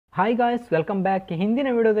Hi guys, welcome back. ಹಿಂದಿನ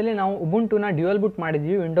ವಿಡಿಯೋದಲ್ಲಿ ನಾವು ಉಬುಂಟುನ ಡ್ಯುಯಲ್ ಬೂಟ್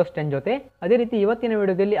ಮಾಡಿದ್ವಿ ವಿಂಡೋಸ್ 10 ಜೊತೆ. ಅದೇ ರೀತಿ ಇವತ್ತಿನ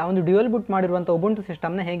ವಿಡಿಯೋದಲ್ಲಿ ಆ ಒಂದು ಡ್ಯುಯಲ್ ಬೂಟ್ ಮಾಡಿರುವಂಥ ಉಬುಂಟು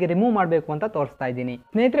ಸಿಸ್ಟಮ್ನ ಹೇಗೆ ರಿಮೂವ್ ಮಾಡಬೇಕು ಅಂತ ತೋರಿಸ್ತಾ ಇದ್ದೀನಿ.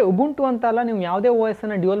 ಸ್ನೇಹಿತರೆ, ಉಬುಂಟು ಅಂತಲ್ಲ, ನೀವು ಯಾವುದೇ OS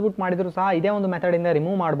ಅನ್ನು ಡ್ಯುಯಲ್ ಬೂಟ್ ಮಾಡಿದ್ರು ಸಹ ಇದೇ ಒಂದು ಮೆಥಡಿಂದ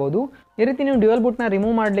ರಿಮೂವ್ ಮಾಡ್ಬೋದು. ಈ ರೀತಿ ನೀವು ಡ್ಯುಯಲ್ ಬೂಟ್ನ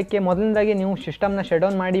ರಿಮೂವ್ ಮಾಡಲಿಕ್ಕೆ ಮೊದಲನೇದಾಗಿ ನೀವು ಸಿಸ್ಟಮ್ನ ಶಟ್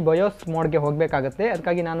ಡೌನ್ ಮಾಡಿ ಬಯೋಸ್ ಮೋಡ್ಗೆ ಹೋಗಬೇಕಾಗುತ್ತೆ.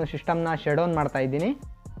 ಅದಕ್ಕಾಗಿ ನಾನು ಸಿಸ್ಟಮ್ನ ಶಟ್ ಡೌನ್ ಮಾಡ್ತಾ ಇದ್ದೀನಿ.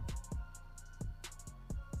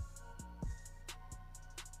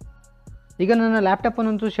 ಈಗ ನನ್ನ ಲ್ಯಾಪ್ಟಾಪ್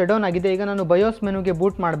ಅನ್ನಂತೂ ಶಟ್ ಡೌನ್ ಆಗಿದೆ. ಈಗ ನಾನು ಬಯೋಸ್ ಮೆನುಗೆ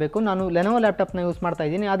ಬೂಟ್ ಮಾಡಬೇಕು. ನಾನು ಲೆನೋವೋ ಲ್ಯಾಪ್ಟಾಪ್ನ ಯೂಸ್ ಮಾಡ್ತಾ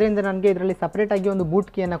ಇದ್ದೀನಿ. ಆದ್ದರಿಂದ ನನಗೆ ಇದರಲ್ಲಿ ಸಪ್ರೇಟಾಗಿ ಒಂದು ಬೂಟ್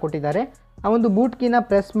ಕೀಯನ್ನು ಕೊಟ್ಟಿದ್ದಾರೆ. ಆ ಒಂದು ಬೂಟ್ ಕೀನ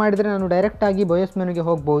ಪ್ರೆಸ್ ಮಾಡಿದರೆ ನಾನು ಡೈರೆಕ್ಟಾಗಿ ಬಯೋಸ್ ಮೆನುಗೆ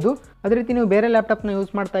ಹೋಗ್ಬೋದು. ಅದೇ ರೀತಿ ನೀವು ಬೇರೆ ಲ್ಯಾಪ್ಟಾಪ್ನ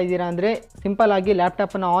ಯೂಸ್ ಮಾಡ್ತಾ ಇದ್ದೀರಾ ಅಂದರೆ ಸಿಂಪಲ್ ಆಗಿ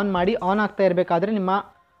ಲ್ಯಾಪ್ಟಾಪನ್ನು ಆನ್ ಮಾಡಿ, ಆನ್ ಆಗ್ತಾ ಇರಬೇಕಾದ್ರೆ ನಿಮ್ಮ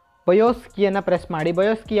ಬಯೋಸ್ ಕೀಯನ್ನು ಪ್ರೆಸ್ ಮಾಡಿ.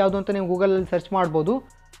 ಬಯೋಸ್ ಕೀ ಯಾವುದು ಅಂತ ನೀವು ಗೂಗಲಲ್ಲಿ ಸರ್ಚ್ ಮಾಡ್ಬೋದು.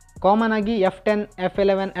 ಕಾಮನ್ ಆಗಿ F10,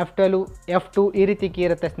 F11, F12, F2 ಈ ರೀತಿ ಕೀ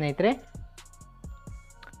ಇರುತ್ತೆ ಸ್ನೇಹಿತರೆ.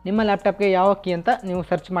 ನಿಮ್ಮ ಲ್ಯಾಪ್ಟಾಪ್ಗೆ ಯಾವ ಕೀ ಅಂತ ನೀವು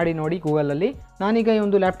ಸರ್ಚ್ ಮಾಡಿ ನೋಡಿ ಗೂಗಲಲ್ಲಿ. ನಾನೀಗ ಈ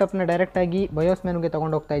ಒಂದು ಲ್ಯಾಪ್ಟಾಪ್ನ ಡೈರೆಕ್ಟಾಗಿ ಬಯೋಸ್ ಮೆನುಗೆ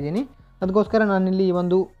ತೊಗೊಂಡು ಹೋಗ್ತಾ ಇದ್ದೀನಿ. ಅದಕ್ಕೋಸ್ಕರ ನಾನಿಲ್ಲಿ ಈ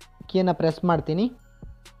ಒಂದು ಕೀಯನ್ನು ಪ್ರೆಸ್ ಮಾಡ್ತೀನಿ.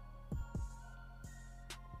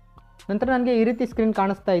 ನಂತರ ನನಗೆ ಈ ರೀತಿ ಸ್ಕ್ರೀನ್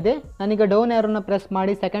ಕಾಣಿಸ್ತಾ ಇದೆ. ನಾನೀಗ ಡೌನ್ ಏರೋನ ಪ್ರೆಸ್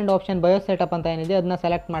ಮಾಡಿ ಸೆಕೆಂಡ್ ಆಪ್ಷನ್ ಬಯೋಸ್ ಸೆಟಪ್ ಅಂತ ಏನಿದೆ ಅದನ್ನ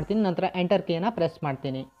ಸೆಲೆಕ್ಟ್ ಮಾಡ್ತೀನಿ. ನಂತರ ಎಂಟರ್ ಕೀಯನ್ನು ಪ್ರೆಸ್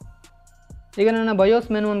ಮಾಡ್ತೀನಿ. ಈಗ ನನ್ನ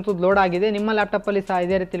ಬಯೋಸ್ ಮೆನು ಅಂತದ್ದು ಲೋಡ್ ಆಗಿದೆ. ನಿಮ್ಮ ಲ್ಯಾಪ್ಟಾಪಲ್ಲಿ ಸಹ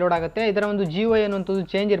ಇದೇ ರೀತಿ ಲೋಡ್ ಆಗುತ್ತೆ. ಇದರ ಒಂದು GUI ಅನ್ನುವಂಥದ್ದು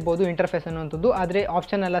ಚೇಂಜ್ ಇರ್ಬೋದು, ಇಂಟರ್ಫೇಸ್ ಅನ್ನುವಂಥದ್ದು, ಆದರೆ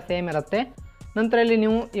ಆಪ್ಷನ್ ಎಲ್ಲ ಸೇಮ್ ಇರುತ್ತೆ. ನಂತರ ಇಲ್ಲಿ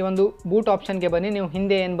ನೀವು ಈ ಒಂದು ಬೂಟ್ ಆಪ್ಷನ್ಗೆ ಬನ್ನಿ. ನೀವು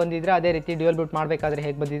ಹಿಂದೆ ಏನು ಬಂದಿದ್ರೆ ಅದೇ ರೀತಿ ಡ್ಯುಯಲ್ ಬೂಟ್ ಮಾಡಬೇಕಾದ್ರೆ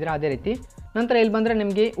ಹೇಗೆ ಬಂದಿದ್ರೆ ಅದೇ ರೀತಿ. ನಂತರ ಇಲ್ಲಿ ಬಂದರೆ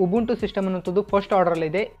ನಿಮಗೆ ಉಬುಂಟು ಸಿಸ್ಟಮ್ ಅನ್ನುವಂಥದ್ದು ಫಸ್ಟ್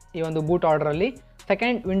ಆರ್ಡ್ರಲ್ಲಿದೆ. ಈ ಒಂದು boot ಆರ್ಡ್ರಲ್ಲಿ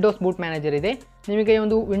second Windows boot manager ಇದೆ. ನಿಮಗೆ ಈ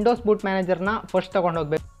ಒಂದು ವಿಂಡೋಸ್ ಬೂಟ್ ಮ್ಯಾನೇಜರ್ನ ಫಸ್ಟ್ ತೊಗೊಂಡು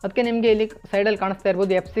ಹೋಗಬೇಕು. ಅದಕ್ಕೆ ನಿಮಗೆ ಇಲ್ಲಿ ಸೈಡಲ್ಲಿ ಕಾಣಿಸ್ತಾ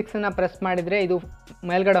ಇರ್ಬೋದು, F6ನ ಪ್ರೆಸ್ ಮಾಡಿದರೆ ಇದು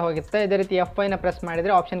ಮೇಲ್ಗಡೆ ಹೋಗುತ್ತೆ. ಇದೇ ರೀತಿ F5ನ ಪ್ರೆಸ್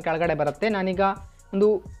ಮಾಡಿದರೆ ಆಪ್ಷನ್ ಕೆಳಗಡೆ ಬರುತ್ತೆ. ನಾನೀಗ ಒಂದು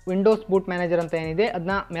ವಿಂಡೋಸ್ ಬೂಟ್ ಮ್ಯಾನೇಜರ್ ಅಂತ ಏನಿದೆ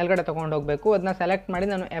ಅದನ್ನ ಮೇಲ್ಗಡೆ ತೊಗೊಂಡು ಹೋಗಬೇಕು. ಅದನ್ನ ಸೆಲೆಕ್ಟ್ ಮಾಡಿ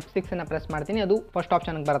ನಾನು F6ನ ಪ್ರೆಸ್ ಮಾಡ್ತೀನಿ. ಅದು ಫಸ್ಟ್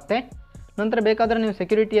ಆಪ್ಷನ್ಗೆ ಬರುತ್ತೆ. ನಂತರ ಬೇಕಾದರೆ ನೀವು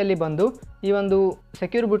ಸೆಕ್ಯೂರಿಟಿಯಲ್ಲಿ ಬಂದು ಈ ಒಂದು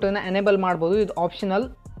ಸೆಕ್ಯೂರ್ ಬೂಟನ್ನು ಎನೇಬಲ್ ಮಾಡ್ಬೋದು. ಇದು ಆಪ್ಷನಲ್,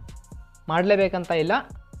 ಮಾಡಲೇಬೇಕಂತ ಇಲ್ಲ.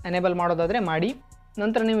 ಎನೇಬಲ್ ಮಾಡೋದಾದರೆ ಮಾಡಿ.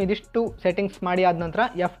 ನಂತರ ನೀವು ಇದಿಷ್ಟು ಸೆಟ್ಟಿಂಗ್ಸ್ ಮಾಡಿ ಆದ ನಂತರ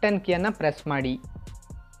F10 ಕೀಯನ್ನು ಪ್ರೆಸ್ ಮಾಡಿ.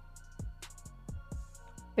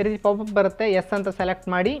 ಈ ರೀತಿ ಪಾಪಪ್ ಬರುತ್ತೆ. ಎಸ್ ಅಂತ ಸೆಲೆಕ್ಟ್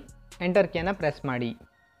ಮಾಡಿ ಎಂಟರ್ ಕೀಯನ್ನು ಪ್ರೆಸ್ ಮಾಡಿ.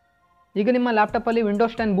 ಈಗ ನಿಮ್ಮ ಲ್ಯಾಪ್ಟಾಪಲ್ಲಿ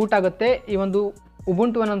ವಿಂಡೋಸ್ 10 ಬೂಟ್ ಆಗುತ್ತೆ. ಈ ಒಂದು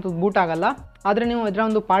ಉಬುಂಟು ಅನ್ನೋಂಥದ್ದು ಬೂಟ್ ಆಗಲ್ಲ. ಆದರೆ ನೀವು ಇದರ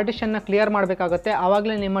ಒಂದು ಪಾರ್ಟಿಷನ್ನ ಕ್ಲಿಯರ್ ಮಾಡಬೇಕಾಗುತ್ತೆ.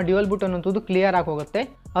 ಆವಾಗಲೇ ನಿಮ್ಮ ಡ್ಯುಯಲ್ ಬೂಟ್ ಅನ್ನೋಂಥದ್ದು ಕ್ಲಿಯರ್ ಆಗಿ ಹೋಗುತ್ತೆ.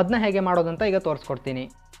 ಅದನ್ನ ಹೇಗೆ ಮಾಡೋದಂತ ಈಗ ತೋರಿಸ್ಕೊಡ್ತೀನಿ.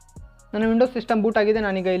 ನನ್ನ ವಿಂಡೋಸ್ ಸಿಸ್ಟಮ್ ಬೂಟ್ ಆಗಿದೆ.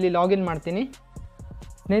 ನಾನೀಗ ಇಲ್ಲಿ ಲಾಗಿನ್ ಮಾಡ್ತೀನಿ.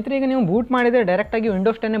 ಸ್ನೇಹಿತರೆ, ಈಗ ನೀವು ಬೂಟ್ ಮಾಡಿದರೆ ಡೈರೆಕ್ಟಾಗಿ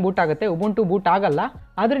ವಿಂಡೋಸ್ 10 ಬೂಟ್ ಆಗುತ್ತೆ, ಉಬುಂಟು ಬೂಟ್ ಆಗಲ್ಲ.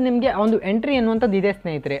 ಆದರೆ ನಿಮಗೆ ಒಂದು ಎಂಟ್ರಿ ಅನ್ನುವಂಥದ್ದು ಇದೆ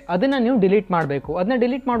ಸ್ನೇಹಿತರೆ, ಅದನ್ನು ನೀವು ಡಿಲೀಟ್ ಮಾಡಬೇಕು. ಅದನ್ನ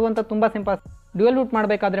ಡಿಲೀಟ್ ಮಾಡುವಂಥ ತುಂಬ ಸಿಂಪಲ್. ಡ್ಯುಯಲ್ ಬೂಟ್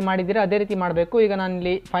ಮಾಡಬೇಕಾದ್ರೆ ಮಾಡಿದ್ದೀರಾ ಅದೇ ರೀತಿ ಮಾಡಬೇಕು. ಈಗ ನಾನು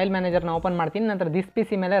ಇಲ್ಲಿ ಫೈಲ್ ಮ್ಯಾನೇಜರ್ನ ಓಪನ್ ಮಾಡ್ತೀನಿ. ನಂತರ ದಿಸ್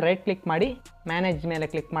PC ಮೇಲೆ ರೈಟ್ ಕ್ಲಿಕ್ ಮಾಡಿ ಮ್ಯಾನೇಜ್ ಮೇಲೆ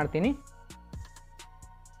ಕ್ಲಿಕ್ ಮಾಡ್ತೀನಿ.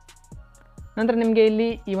 ನಂತರ ನಿಮಗೆ ಇಲ್ಲಿ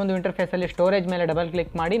ಈ ಒಂದು ಇಂಟರ್ಫೇಸಲ್ಲಿ ಸ್ಟೋರೇಜ್ ಮೇಲೆ ಡಬಲ್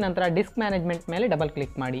ಕ್ಲಿಕ್ ಮಾಡಿ, ನಂತರ ಡಿಸ್ಕ್ ಮ್ಯಾನೇಜ್ಮೆಂಟ್ ಮೇಲೆ ಡಬಲ್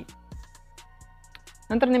ಕ್ಲಿಕ್ ಮಾಡಿ.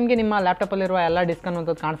 ನಂತರ ನಿಮಗೆ ನಿಮ್ಮ ಲ್ಯಾಪ್ಟಾಪಲ್ಲಿರುವ ಎಲ್ಲ ಡಿಸ್ಕ್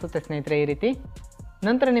ಅನ್ನುವಂಥದ್ದು ಕಾಣಿಸುತ್ತೆ ಸ್ನೇಹಿತರೆ ಈ ರೀತಿ.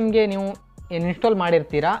 ನಂತರ ನಿಮಗೆ ನೀವು ಏನು ಇನ್ಸ್ಟಾಲ್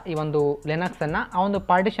ಮಾಡಿರ್ತೀರಾ ಈ ಒಂದು ಲಿನಕ್ಸನ್ನು, ಆ ಒಂದು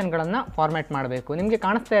ಪಾರ್ಟಿಷನ್ಗಳನ್ನು ಫಾರ್ಮ್ಯಾಟ್ ಮಾಡಬೇಕು. ನಿಮಗೆ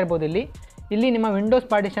ಕಾಣಿಸ್ತಾ ಇರ್ಬೋದು ಇಲ್ಲಿ ನಿಮ್ಮ ವಿಂಡೋಸ್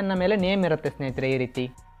ಪಾರ್ಟಿಷನ್ನ ಮೇಲೆ ನೇಮ್ ಇರುತ್ತೆ ಸ್ನೇಹಿತರೆ ಈ ರೀತಿ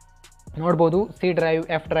ನೋಡ್ಬೋದು. C drive,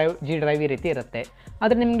 F drive, G drive ಈ ರೀತಿ ಇರುತ್ತೆ.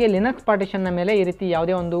 ಆದರೆ ನಿಮಗೆ ಲಿನಕ್ಸ್ ಪಾರ್ಟಿಷನ್ನ ಮೇಲೆ ಈ ರೀತಿ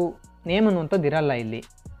ಯಾವುದೇ ಒಂದು ನೇಮ್ ಅನ್ನುವಂಥದ್ದು ಇರಲ್ಲ. ಇಲ್ಲಿ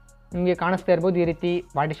ನಿಮಗೆ ಕಾಣಿಸ್ತಾ ಇರ್ಬೋದು ಈ ರೀತಿ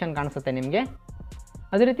ಪಾರ್ಟಿಷನ್ ಕಾಣಿಸುತ್ತೆ ನಿಮಗೆ.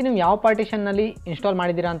 ಅದೇ ರೀತಿ ನೀವು ಯಾವ ಪಾರ್ಟಿಷನ್ನಲ್ಲಿ ಇನ್ಸ್ಟಾಲ್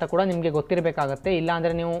ಮಾಡಿದ್ದೀರಾ ಅಂತ ಕೂಡ ನಿಮಗೆ ಗೊತ್ತಿರಬೇಕಾಗತ್ತೆ.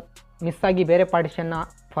 ಇಲ್ಲಾಂದರೆ ನೀವು ಮಿಸ್ ಆಗಿ ಬೇರೆ ಪಾರ್ಟಿಷನ್ನ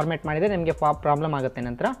ಫಾರ್ಮ್ಯಾಟ್ ಮಾಡಿದರೆ ನಿಮಗೆ ಪ್ರಾಬ್ಲಮ್ ಆಗುತ್ತೆ.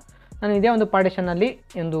 ನಂತರ ನಾನು ಇದೇ ಒಂದು ಪಾರ್ಟಿಷನ್ನಲ್ಲಿ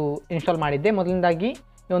ಒಂದು ಇನ್ಸ್ಟಾಲ್ ಮಾಡಿದ್ದೆ. ಮೊದಲನೇದಾಗಿ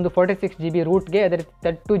ಈ ಒಂದು 46 GB ರೂಟ್ಗೆ, ಅದೇ ರೀತಿ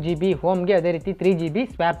 32 GB ಹೋಮ್ಗೆ, ಅದೇ ರೀತಿ 3 GB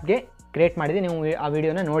ಸ್ವ್ಯಾಪ್ಗೆ ಕ್ರಿಯೇಟ್ ಮಾಡಿದೆ. ನೀವು ಆ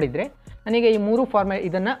ವಿಡಿಯೋನ ನೋಡಿದರೆ ನನಗೆ ಈ ಮೂರು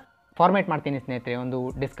ಇದನ್ನು ಫಾರ್ಮ್ಯಾಟ್ ಮಾಡ್ತೀನಿ ಸ್ನೇಹಿತರೆ. ಒಂದು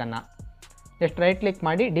ಡಿಸ್ಕನ್ನು ಜಸ್ಟ್ ರೈಟ್ ಕ್ಲಿಕ್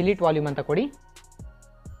ಮಾಡಿ ಡಿಲೀಟ್ ವಾಲ್ಯೂಮ್ ಅಂತ ಕೊಡಿ.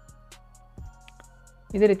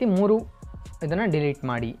 ಇದೇ ರೀತಿ ಮೂರು ಇದನ್ನು ಡಿಲೀಟ್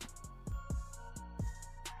ಮಾಡಿ.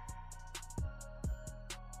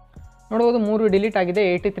 ನೋಡ್ಬೋದು ಮೂರು ಡಿಲೀಟ್ ಆಗಿದೆ.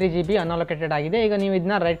 83 GB ಅನ್ಅಲೋಕೇಟೆಡ್ ಆಗಿದೆ. ಈಗ ನೀವು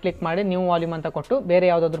ಇದನ್ನ ರೈಟ್ ಕ್ಲಿಕ್ ಮಾಡಿ ನ್ಯೂ ವಾಲ್ಯೂಮ್ ಅಂತ ಕೊಟ್ಟು ಬೇರೆ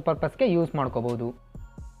ಯಾವುದಾದ್ರೂ ಪರ್ಪಸ್ಗೆ ಯೂಸ್ ಮಾಡ್ಕೋಬೋದು.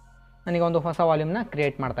 ನನಗೆ ಒಂದು ಹೊಸ ವಾಲ್ಯೂಮ್ನ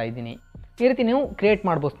ಕ್ರಿಯೇಟ್ ಮಾಡ್ತಾ ಇದ್ದೀನಿ. ಈ ರೀತಿ ನೀವು ಕ್ರಿಯೇಟ್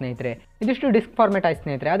ಮಾಡ್ಬೋದು ಸ್ನೇಹಿತರೆ. ಇದಿಷ್ಟು ಡಿಸ್ಕ್ ಫಾರ್ಮೇಟ್ ಆಯ್ತು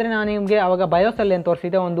ಸ್ನೇಹಿತರೆ. ಆದರೆ ನಾನು ನಿಮಗೆ ಆವಾಗ ಬಯೋಸಲ್ಲಿ ಏನು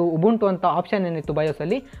ತೋರಿಸಿದೆ, ಒಂದು ಉಬುಂಟು ಅಂತ ಆಪ್ಷನ್ ಏನಿತ್ತು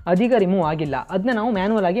ಬಯೋಸಲ್ಲಿ, ಅದೀಗ ರಿಮೂವ್ ಆಗಿಲ್ಲ. ಅದನ್ನ ನಾವು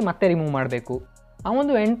ಮ್ಯಾನ್ಯಲ್ ಆಗಿ ಮತ್ತೆ ರಿಮೂವ್ ಮಾಡಬೇಕು. ಆ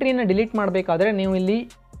ಒಂದು ಎಂಟ್ರಿನ ಡಿಲೀಟ್ ಮಾಡಬೇಕಾದ್ರೆ ನೀವು ಇಲ್ಲಿ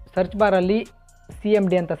ಸರ್ಚ್ ಬಾರಲ್ಲಿ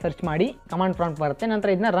CMD ಅಂತ ಸರ್ಚ್ ಮಾಡಿ ಕಮಾಂಡ್ ಪ್ರಾಂಪ್ಟ್ ಬರುತ್ತೆ. ನಂತರ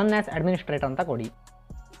ಇದನ್ನ ರನ್ ಆ್ಯಸ್ ಅಡ್ಮಿನಿಸ್ಟ್ರೇಟರ್ ಅಂತ ಕೊಡಿ.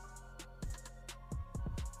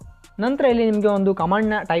 ನಂತರ ಇಲ್ಲಿ ನಿಮಗೆ ಒಂದು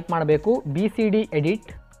ಕಮಾಂಡ್ನ ಟೈಪ್ ಮಾಡಬೇಕು, BCD edit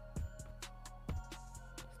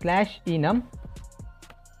 /enum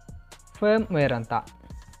firmware ಅಂತ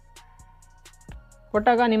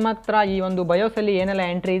ಕೊಟ್ಟಾಗ ನಿಮ್ಮ ಹತ್ರ ಈ ಒಂದು ಬಯೋಸಲ್ಲಿ ಏನೆಲ್ಲ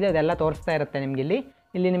ಎಂಟ್ರಿ ಇದೆ ಅದೆಲ್ಲ ತೋರಿಸ್ತಾ ಇರುತ್ತೆ ನಿಮಗೆ.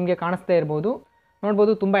 ಇಲ್ಲಿ ನಿಮಗೆ ಕಾಣಿಸ್ತಾ ಇರ್ಬೋದು,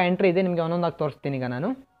 ನೋಡ್ಬೋದು ತುಂಬ ಎಂಟ್ರಿ ಇದೆ. ನಿಮಗೆ ಒಂದೊಂದಾಗಿ ತೋರಿಸ್ತೀನಿ ಈಗ ನಾನು.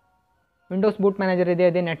 ವಿಂಡೋಸ್ ಬೂಟ್ ಮ್ಯಾನೇಜರ್ ಇದೆ,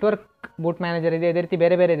 ಅದೇ ನೆಟ್ವರ್ಕ್ ಬೂಟ್ ಮ್ಯಾನೇಜರ್ ಇದೆ, ಅದೇ ರೀತಿ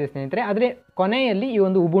ಬೇರೆ ಬೇರೆ ಇದೆ ಸ್ನೇಹಿತರೆ. ಆದರೆ ಕೊನೆಯಲ್ಲಿ ಈ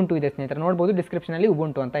ಒಂದು ಉಬುಂಟು ಇದೆ ಸ್ನೇಹಿತರೆ. ನೋಡ್ಬೋದು ಡಿಸ್ಕ್ರಿಪ್ಷನಲ್ಲಿ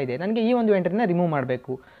ಉಬುಂಟು ಅಂತ ಇದೆ. ನನಗೆ ಈ ಒಂದು ಎಂಟ್ರಿನ ರಿಮೂವ್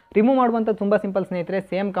ಮಾಡಬೇಕು. ರಿಮೂವ್ ಮಾಡುವಂಥ ತುಂಬ ಸಿಂಪಲ್ ಸ್ನೇಹಿತರೆ.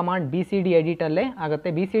 ಸೇಮ್ ಕಮಾಂಡ್ BCD ಎಡಿಟಲ್ಲೇ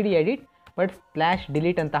ಆಗುತ್ತೆ. BCD ಎಡಿಟ್ ಬಟ್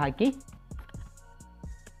 /delete ಅಂತ ಹಾಕಿ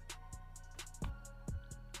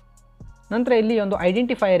ನಂತರ ಇಲ್ಲಿ ಒಂದು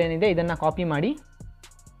ಐಡೆಂಟಿಫೈಯರ್ ಏನಿದೆ ಇದನ್ನು ಕಾಪಿ ಮಾಡಿ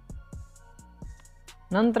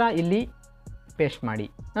ನಂತರ ಇಲ್ಲಿ ಪೇಸ್ಟ್ ಮಾಡಿ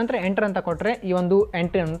ನಂತರ ಎಂಟರ್ ಅಂತ ಕೊಟ್ಟರೆ ಈ ಒಂದು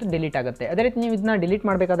ಎಂಟ್ರಿ ಅನ್ನೋದು ಡಿಲೀಟ್ ಆಗುತ್ತೆ. ಅದೇ ರೀತಿ ನೀವು ಇದನ್ನ ಡಿಲೀಟ್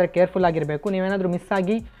ಮಾಡಬೇಕಾದ್ರೆ ಕೇರ್ಫುಲ್ ಆಗಿರಬೇಕು. ನೀವೇನಾದರೂ ಮಿಸ್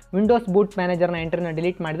ಆಗಿ ವಿಂಡೋಸ್ ಬೂಟ್ ಮ್ಯಾನೇಜರ್ನ ಎಂಟ್ರಿನ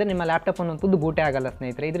ಡಿಲೀಟ್ ಮಾಡಿದರೆ ನಿಮ್ಮ ಲ್ಯಾಪ್ಟಾಪ್ ಅನ್ನೋದು ಬೂಟೇ ಆಗಲ್ಲ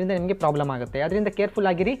ಸ್ನೇಹಿತರೆ. ಇದರಿಂದ ನಿಮಗೆ ಪ್ರಾಬ್ಲಮ್ ಆಗುತ್ತೆ. ಅದರಿಂದ ಕೇರ್ಫುಲ್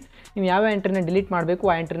ಆಗಿರಿ. ನೀವು ಯಾವ ಎಂಟ್ರಿನ ಡಿಲೀಟ್ ಮಾಡಬೇಕು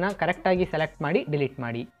ಆ ಎಂಟ್ರಿನ ಕರೆಕ್ಟಾಗಿ ಸೆಲೆಕ್ಟ್ ಮಾಡಿ ಡಿಲೀಟ್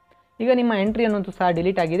ಮಾಡಿ. ಈಗ ನಿಮ್ಮ ಎಂಟ್ರಿ ಅನ್ನೋದು ಸಹ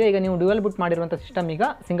ಡಿಲೀಟ್ ಆಗಿದೆ. ಈಗ ನೀವು ಡ್ಯುಯಲ್ ಬೂಟ್ ಮಾಡಿರುವಂಥ ಸಿಸ್ಟಮ್ ಈಗ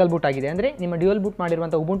ಸಿಂಗಲ್ ಬೂಟ್ ಆಗಿದೆ. ಅಂದರೆ ನಿಮ್ಮ ಡ್ಯುಯಲ್ ಬೂಟ್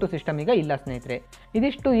ಮಾಡಿರುವಂಥ ಉಬುಂಟು ಸಿಸ್ಟಮ್ ಈಗ ಇಲ್ಲ ಸ್ನೇಹಿತರೆ.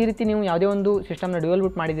 ಇದಿಷ್ಟು ಈ ರೀತಿ ನೀವು ಯಾವುದೇ ಒಂದು ಸಿಸ್ಟಮ್ನ ಡ್ಯುಯಲ್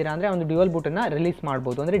ಬೂಟ್ ಮಾಡಿದ್ದೀರಾ ಅಂದರೆ ಒಂದು ಡ್ಯುಯಲ್ ಬೂಟನ್ನು ರಿಲೀಸ್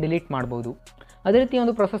ಮಾಡ್ಬೋದು, ಅಂದರೆ ಡಿಲೀಟ್ ಮಾಡ್ಬೋದು. ಅದೇ ರೀತಿ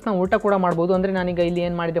ಒಂದು ಪ್ರೊಸೆಸ್ನ ಉಲ್ಟಾ ಕೂಡ ಮಾಡ್ಬೋದು. ಅಂದರೆ ನಾನೀಗ ಇಲ್ಲಿ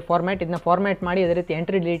ಏನು ಮಾಡಿದೆ ಇದನ್ನ ಫಾರ್ಮ್ಯಾಟ್ ಮಾಡಿ ಅದೇ ರೀತಿ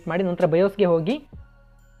ಎಂಟ್ರಿ ಡಿಲೀಟ್ ಮಾಡಿ ನಂತರ ಬಯೋಸ್ಗೆ ಹೋಗಿ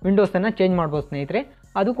ವಿಂಡೋಸನ್ನು ಚೇಂಜ್ ಮಾಡ್ಬೋದು ಸ್ನೇಹಿತರೆ.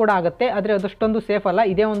 ಅದು ಕೂಡ ಆಗುತ್ತೆ. ಆದರೆ ಅದಷ್ಟೊಂದು ಸೇಫ್ ಅಲ್ಲ.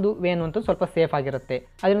 ಇದೇ ಒಂದು ವೇನು ಅಂತೂ ಸ್ವಲ್ಪ ಸೇಫ್ ಆಗಿರುತ್ತೆ.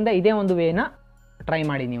 ಅದರಿಂದ ಇದೇ ಒಂದು ವೇನ ಟ್ರೈ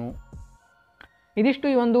ಮಾಡಿ ನೀವು. ಇದಿಷ್ಟು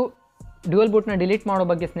ಈ ಒಂದು ಡ್ಯುಯಲ್ ಬೂಟ್ನ ಡಿಲೀಟ್ ಮಾಡೋ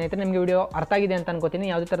ಬಗ್ಗೆ ಸ್ನೇಹಿತರೆ. ನಿಮಗೆ ವಿಡಿಯೋ ಅರ್ಥ ಆಗಿದೆ ಅಂತ ಅನ್ಕೋತೀನಿ.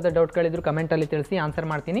 ಯಾವುದೇ ಥರದ ಡೌಟ್ಗಳಿದ್ರು ಕಮೆಂಟಲ್ಲಿ ತಿಳಿಸಿ, ಆನ್ಸರ್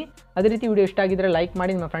ಮಾಡ್ತೀನಿ. ಅದೇ ರೀತಿ ವಿಡಿಯೋ ಇಷ್ಟ ಆಗಿದ್ದರೆ ಲೈಕ್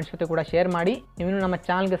ಮಾಡಿ, ನಿಮ್ಮ ಫ್ರೆಂಡ್ಸ್ ಜೊತೆ ಕೂಡ ಶೇರ್ ಮಾಡಿ. ನೀವು ನಮ್ಮ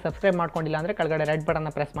ಚಾನಲ್ಗೆ ಸಬ್ಸ್ಕ್ರೈಬ್ ಮಾಡ್ಕೊಂಡಿಲ್ಲ ಅಂದರೆ ಕೆಳಗಡೆ ರೆಡ್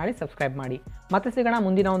ಬಟನ್ನ ಪ್ರೆಸ್ ಮಾಡಿ ಸಬ್ಸ್ಕ್ರೈಬ್ ಮಾಡಿ. ಮತ್ತೆ ಸಿಗೋಣ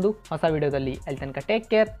ಮುಂದಿನ ಒಂದು ಹೊಸ ವಿಡಿಯೋದಲ್ಲಿ. ಅಲ್ಲಿ ತನಕ take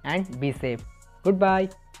care and be safe. Good bye.